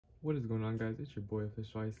What is going on, guys? It's your boy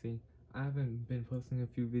Official IC. I haven't been posting a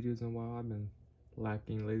few videos in a while. I've been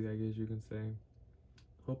lacking lately, I guess you can say.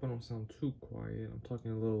 Hope I don't sound too quiet. I'm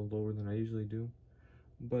talking a little lower than I usually do.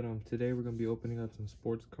 But today we're gonna be opening up some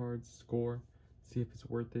sports cards, score, see if it's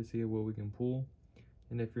worth it, see what we can pull.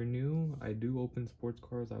 And if you're new, I do open sports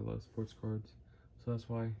cards. I love sports cards, so that's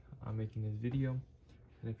why I'm making this video.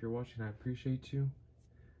 And if you're watching, I appreciate you.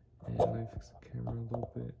 And let me fix the camera a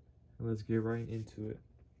little bit, and let's get right into it.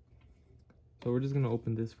 So we're just gonna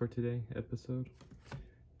open this for today's episode,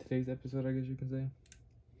 I guess you can say.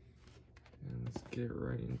 And let's get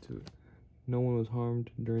right into it. No one was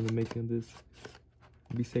harmed during the making of this.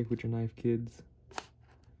 Be safe with your knife, kids.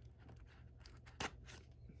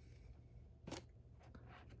 Let's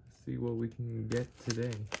see what we can get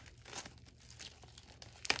today.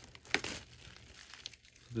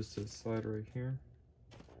 This is slide right here.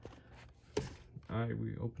 Alright,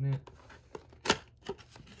 we open it.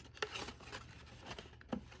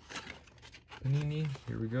 Panini,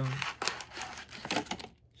 here we go.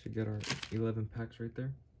 Should get our 11 packs right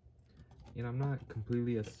there. And I'm not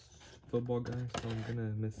completely a football guy, so I'm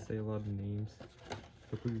gonna missay a lot of names,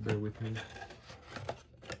 so please bear with me.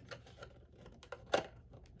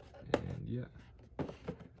 And yeah,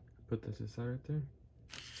 put this aside right there,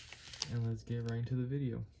 and let's get right into the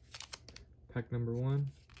video. Pack number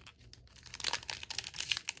 1.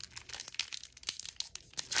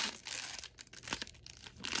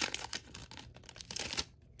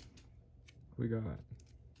 We got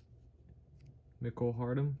Nicole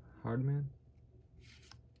Hardman,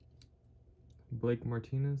 Blake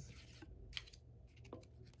Martinez,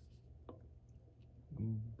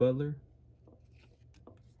 Butler,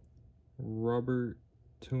 Robert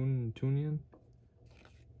Tunian,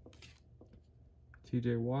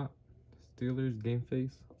 TJ Watt, Steelers game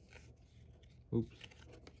face, oops,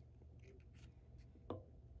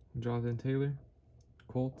 Jonathan Taylor,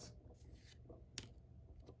 Colts,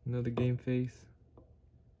 another game face.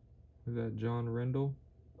 We got John Rendell,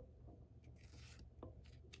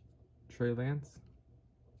 Trey Lance,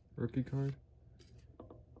 rookie card,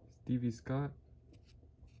 Stevie Scott.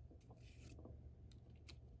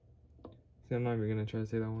 See, I'm not even gonna try to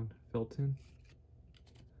say that one. Felton.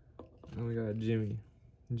 And we got Jimmy,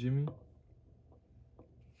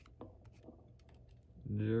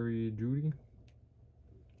 Jerry Judy.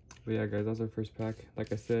 But yeah, guys, that's our first pack.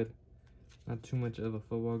 Like I said, not too much of a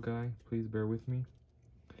football guy. Please bear with me.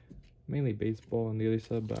 Mainly baseball on the other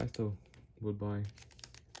side, but I still would buy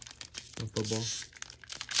some football.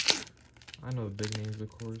 I know the big names, of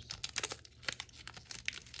course.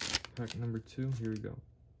 Pack number 2, here we go.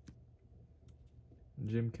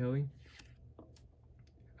 Jim Kelly,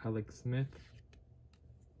 Alex Smith,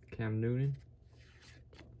 Cam Newton,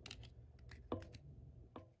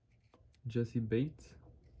 Jesse Bates,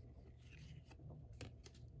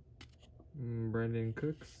 Brandon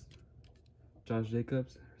Cooks, Josh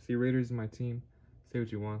Jacobs. See, Raiders is my team. Say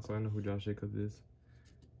what you want, so I know who Josh Jacobs is.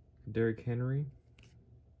 Derrick Henry.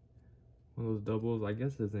 One of those doubles. I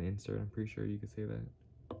guess it's an insert. I'm pretty sure you could say that.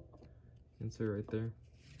 Insert right there.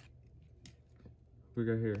 We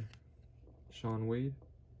got here Sean Wade,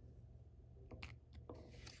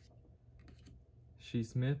 Shea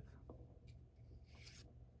Smith,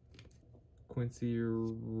 Quincy,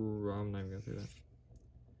 I'm not even gonna say that.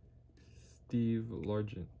 Steve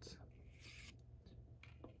Largent,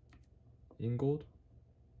 Ingold.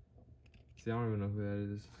 See, I don't even know who that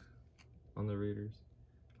is on the Raiders.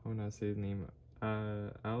 I would not say his name.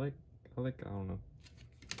 Alec, I don't know.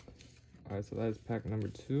 Alright, so that is pack number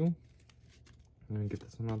 2. I'm gonna get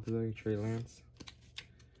this one out today. Trey Lance.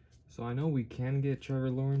 So I know we can get Trevor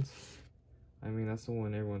Lawrence. I mean, that's the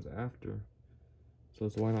one everyone's after. So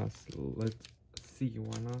it's why not? Let's see.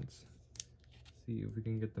 Why not? See if we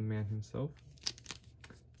can get the man himself.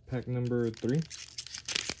 Pack number 3.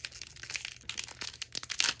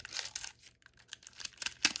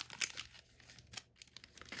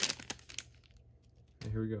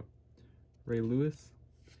 And here we go. Ray Lewis,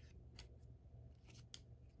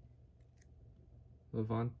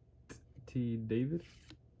 Levante David,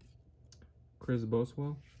 Chris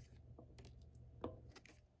Boswell,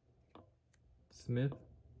 Smith,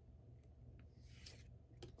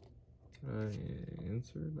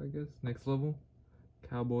 insert, I guess, next level,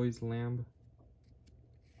 Cowboys Lamb,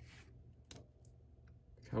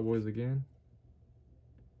 Cowboys again.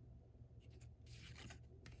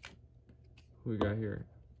 Who we got here?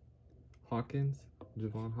 Hawkins,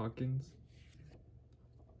 Javon Hawkins,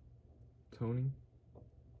 Tony,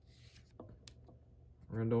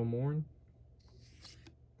 Randall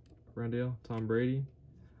Randall, Tom Brady.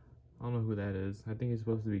 I don't know who that is. I think he's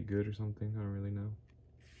supposed to be good or something. I don't really know.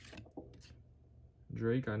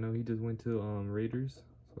 Drake, I know he just went to Raiders,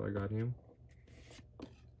 so I got him.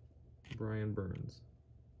 Brian Burns.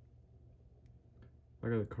 I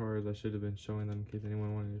got the cards. I should have been showing them in case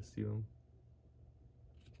anyone wanted to see them.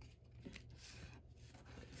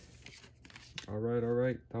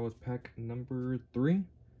 Alright. That was pack number 3.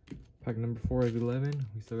 Pack number 4 is 11.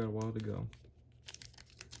 We still got a while to go.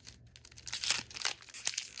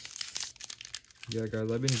 Yeah,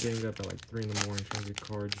 guys, I've been getting up at like 3 in the morning trying to get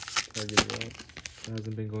cards. Try to get it out. It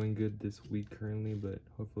hasn't been going good this week currently, but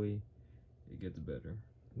hopefully it gets better.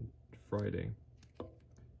 Friday.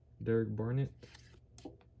 Derek Barnett.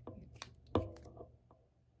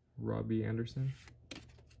 Robbie Anderson.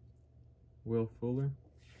 Will Fuller.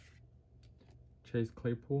 Chase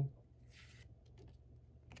Claypool.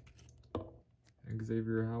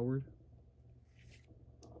 Xavier Howard.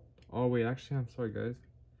 Oh, wait, actually, I'm sorry, guys.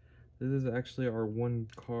 This is actually our one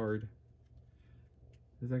card.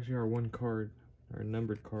 This is actually our one card, our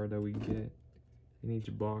numbered card that we get in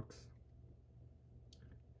each box.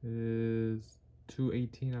 It is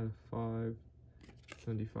 218 out of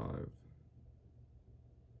 575.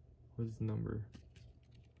 What's his number?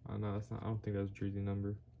 Oh, no, that's not. I don't think that's jersey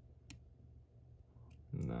number.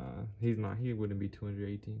 Nah, he's not. He wouldn't be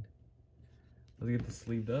 218. Let's get this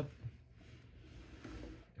sleeved up.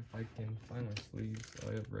 If I can find my sleeves,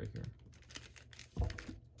 I have right here.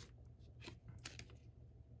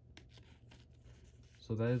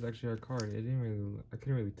 So that is actually our card. I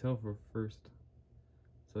couldn't really tell for first.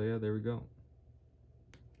 So yeah, there we go.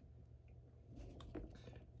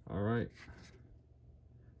 All right.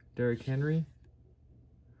 Derrick Henry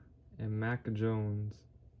and Mac Jones.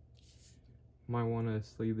 Might want to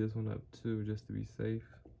sleeve this one up too, just to be safe.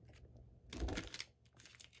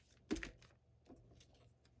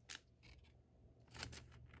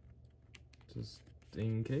 Just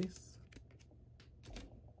in case.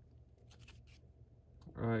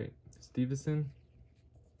 Alright, Stevenson,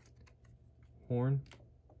 Horn,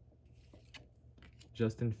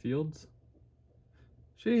 Justin Fields.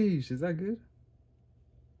 Sheesh, is that good?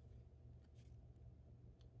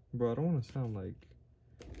 Bro, I don't want to sound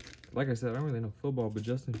like I said, I don't really know football, but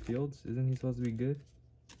Justin Fields, isn't he supposed to be good?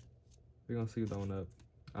 We're gonna see that one up.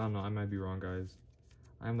 I don't know, I might be wrong, guys.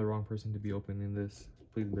 I am the wrong person to be opening this.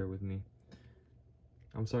 Please bear with me.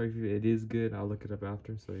 I'm sorry if it is good. I'll look it up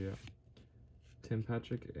after, so yeah. Tim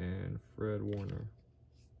Patrick and Fred Warner.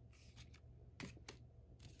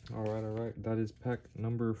 Alright. That is pack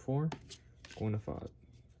number 4. Going to 5.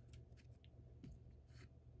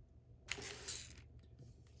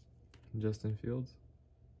 Justin Fields.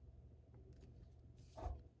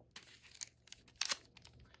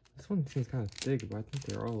 This one seems kind of thick, but I think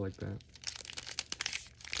they're all like that.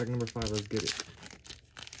 Pack number 5, let's get it.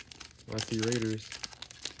 Well, I see Raiders.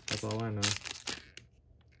 That's all I know.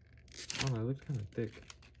 Oh, it looks kind of thick.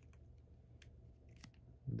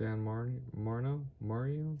 Dan Mario?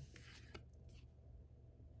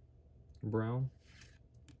 Brown.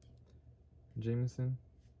 Jameson.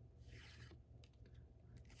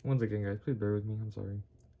 Once again, guys, please bear with me. I'm sorry.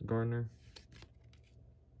 Gardner.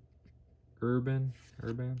 Urban.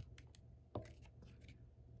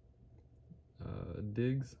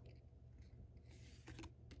 Diggs.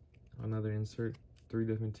 Another insert. 3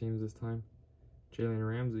 different teams this time. Jalen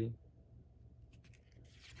Ramsey.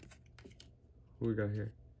 Who we got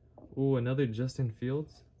here? Ooh, another Justin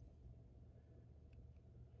Fields.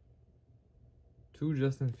 2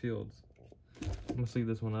 Justin Fields. I'm gonna sleeve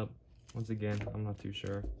this one up. Once again, I'm not too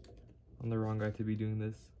sure. I'm the wrong guy to be doing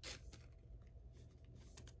this.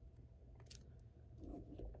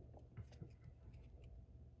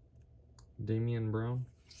 Damian Brown.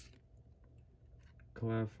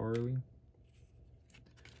 Caleb Farley.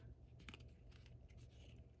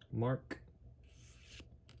 Mark.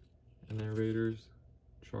 And then Raiders,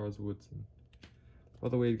 Charles Woodson. By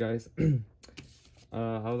the way, guys, I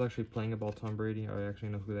was actually playing about Tom Brady. I actually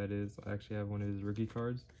know who that is. I actually have one of his rookie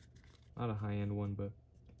cards. Not a high-end one, but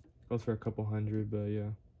goes for a couple hundred, but yeah.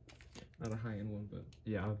 Not a high-end one, but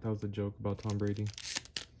yeah, that was a joke about Tom Brady.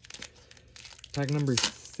 Pack number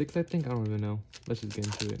 6, I think. I don't even know. Let's just get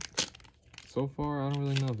into it. So far, I don't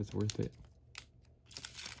really know if it's worth it.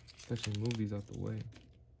 Let's actually move these out the way.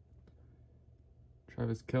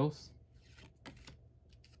 Travis Kelce.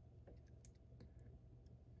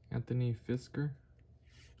 Anthony Fisker.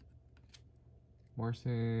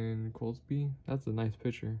 Marcin Colsby. That's a nice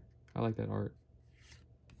picture. I like that art.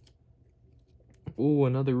 Oh,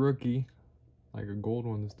 another rookie. Like a gold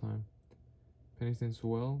one this time. Pennington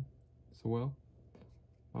Sewell.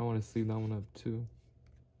 I want to sleeve that one up too.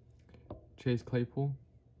 Chase Claypool.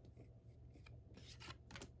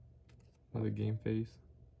 Another game face.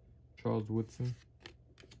 Charles Woodson.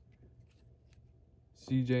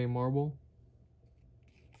 CJ Marble.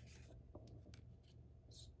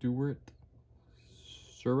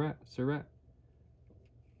 Surratt.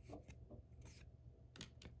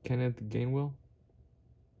 Kenneth Gainwell.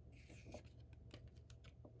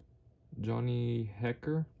 Johnny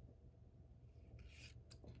Hecker.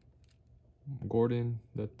 Gordon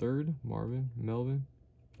the third. Melvin.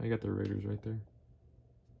 I got the Raiders right there.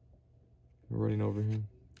 Running over him.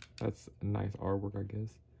 That's nice artwork, I guess.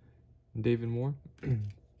 David Moore.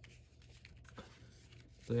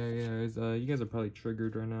 So yeah, guys, you guys are probably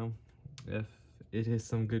triggered right now if it is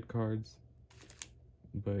some good cards.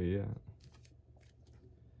 But yeah,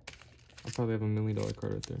 I'll probably have $1 million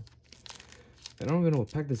card right there. I don't even know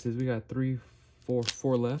what pack this is. We got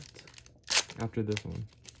four left after this one.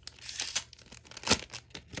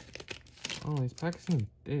 Oh, these packs seem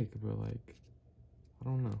thick, but like, I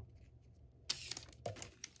don't know.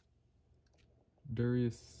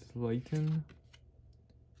 Darius Slayton.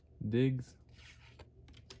 Diggs.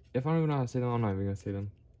 If I don't even know how to say them, I'm not even gonna say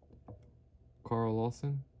them. Carl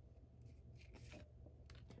Lawson.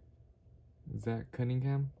 Zach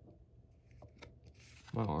Cunningham.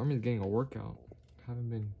 My arm is getting a workout. Haven't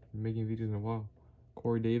been making videos in a while.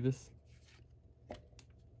 Corey Davis.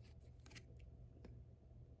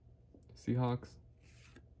 Seahawks.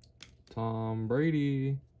 Tom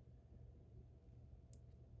Brady.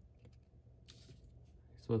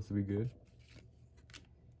 He's supposed to be good.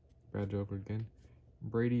 Bad Joker again.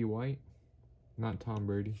 Brady White. Not Tom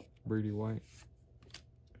Brady. Brady White.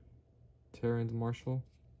 Terrence Marshall.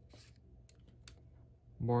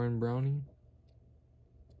 Martin Browning.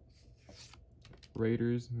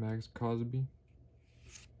 Raiders, Max Crosby.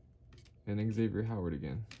 And Xavier Howard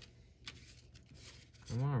again.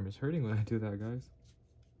 My arm is hurting when I do that, guys.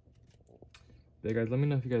 Yeah, guys, let me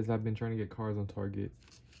know if you guys have been trying to get cards on Target.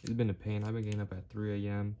 It's been a pain. I've been getting up at 3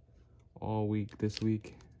 a.m. all week this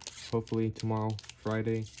week. Hopefully tomorrow,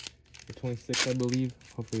 Friday, the 26th, I believe.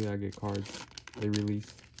 Hopefully I get cards they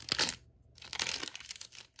release.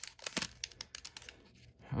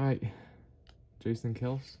 Alright. Jason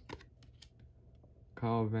Kels.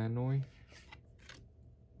 Kyle Van Noy.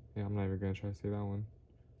 Yeah, I'm not even going to try to say that one.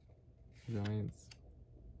 Giants.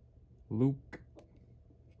 Luke.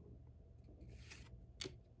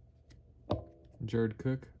 Jared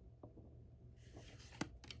Cook.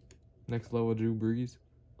 Next level Drew Brees.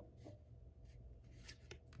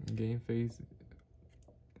 Game Face.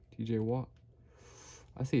 TJ Watt.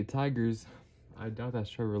 I see Tigers. I doubt that's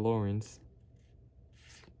Trevor Lawrence.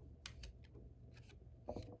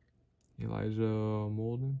 Elijah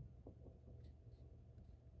Molden.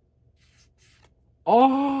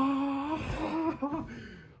 Oh!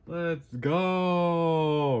 Let's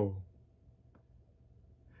go!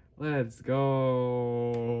 Let's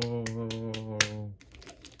go!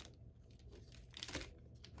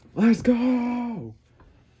 Let's go!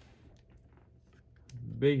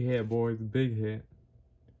 Big hit, boys. Big hit.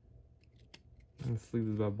 Let's sleeve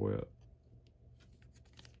this bad boy up.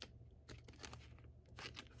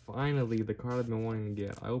 Finally, the card I've been wanting to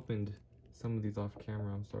get. I opened some of these off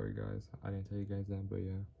camera. I'm sorry, guys. I didn't tell you guys that, but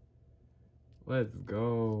yeah. Let's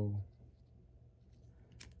go.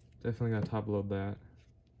 Definitely gotta top load that.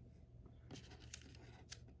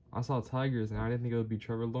 I saw Tigers, and I didn't think it would be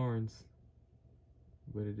Trevor Lawrence.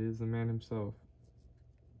 But it is the man himself.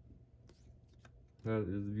 That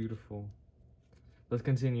is beautiful. Let's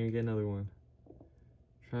continue and get another one.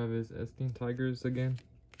 Travis Estienne, Tigers again.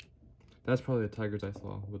 That's probably the Tigers I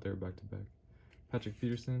saw, but they're back to back. Patrick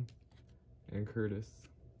Peterson and Curtis.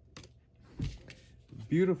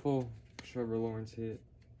 Beautiful Trevor Lawrence hit,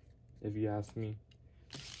 if you ask me.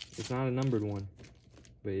 It's not a numbered one,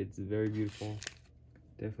 but it's very beautiful.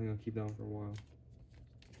 Definitely gonna keep that one for a while.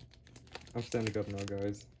 I'm standing up now,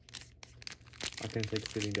 guys. I can't take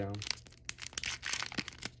sitting down.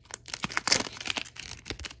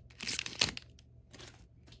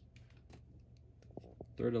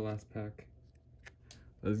 Third to last pack.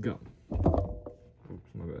 Let's go. Oops,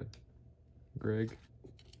 my bad. Greg.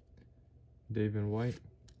 David White.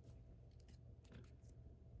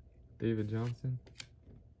 David Johnson.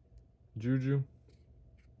 Juju.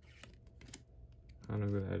 I don't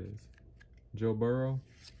know who that is. Joe Burrow.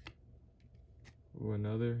 Ooh,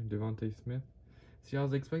 another. Devontae Smith. See, I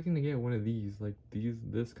was expecting to get one of these. Like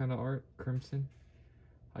this kind of art. Crimson.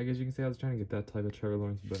 I guess you can say I was trying to get that type of Trevor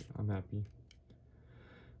Lawrence, but I'm happy.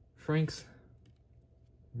 Franks.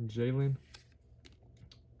 Jalen.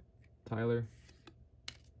 Tyler.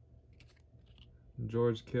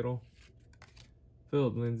 George Kittle.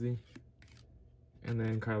 Philip Lindsay. And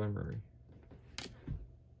then Kyler Murray.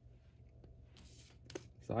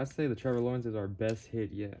 So I say the Trevor Lawrence is our best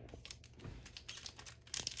hit yet.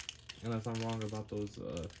 Unless I'm wrong about those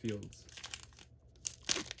Fields.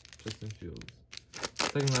 Justin Fields.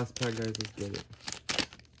 Second last pack, guys. Let's get it.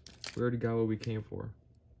 We already got what we came for.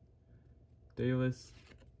 Dallas.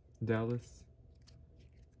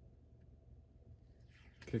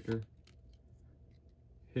 Kicker.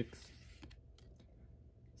 Hicks.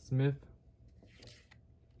 Smith.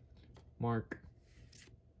 Mark.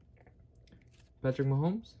 Patrick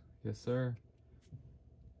Mahomes? Yes, sir.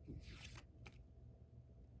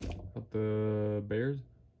 Got the Bears.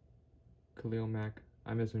 Khalil Mack.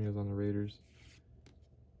 I miss when he was on the Raiders.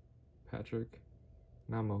 Patrick.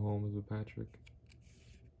 Not Mahomes, but Patrick.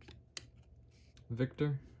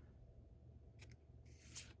 Victor.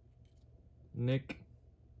 Nick.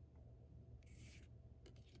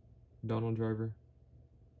 Donald Driver.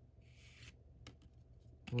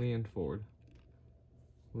 Leonard Ford,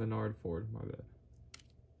 my bad.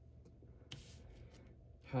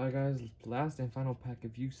 Alright guys, last and final pack.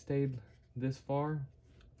 If you stayed this far,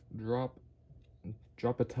 drop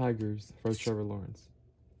a Tigers for Trevor Lawrence.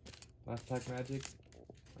 Last pack magic.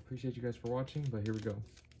 I appreciate you guys for watching, but here we go.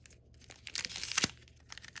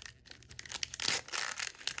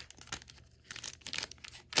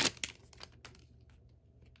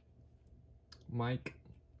 Mike.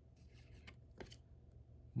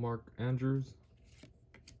 Mark Andrews.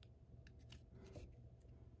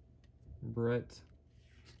 Brett.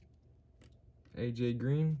 AJ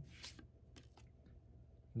Green.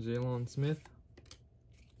 Jalen Smith.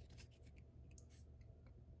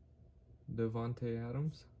 Devontae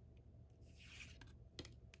Adams.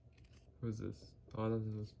 Who's this? Oh, this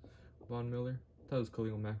was Von Miller. I thought it was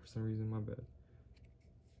Khalil Mack for some reason, my bad.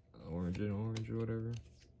 Orange or whatever.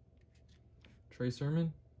 Trey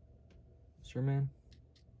Sermon.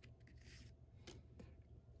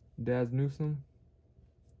 Daz Newsome.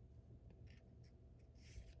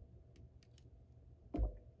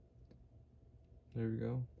 There we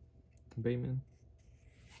go. Bateman.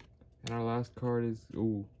 And our last card is,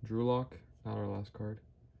 Drew Lock. Not our last card.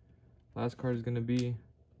 Last card is going to be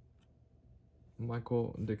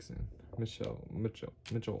Michael Dixon. Mitchell.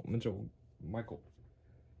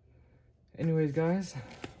 Anyways, guys.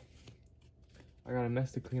 I got a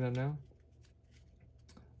mess to clean up now.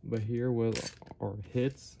 But here was our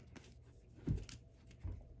hits.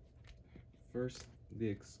 First, the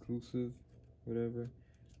exclusive, whatever,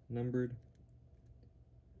 numbered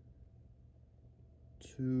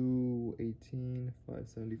 218,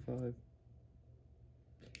 575.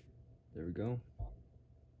 There we go.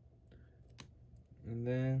 And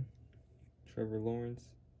then Trevor Lawrence.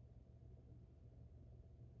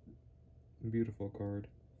 Beautiful card.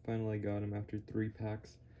 Finally got him after 3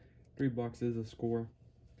 packs. 3 boxes of score.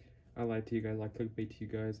 I lied to you guys. I clickbait to you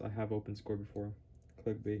guys. I have opened score before.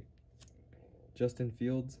 Clickbait. Justin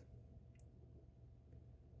Fields.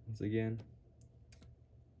 Once again.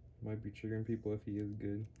 Might be triggering people if he is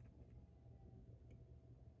good.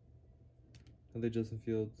 Another Justin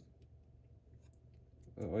Fields.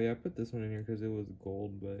 Oh yeah, I put this one in here because it was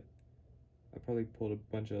gold, but I probably pulled a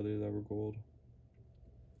bunch of others that were gold.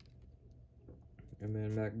 And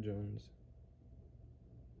then Mac Jones.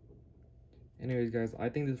 Anyways, guys, I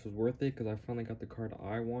think this was worth it because I finally got the card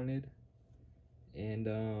I wanted. And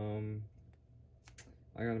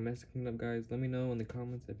I got a mess to clean up, guys. Let me know in the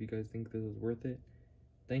comments if you guys think this was worth it.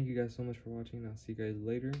 Thank you guys so much for watching. I'll see you guys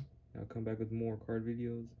later. I'll come back with more card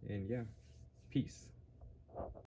videos. And yeah, peace.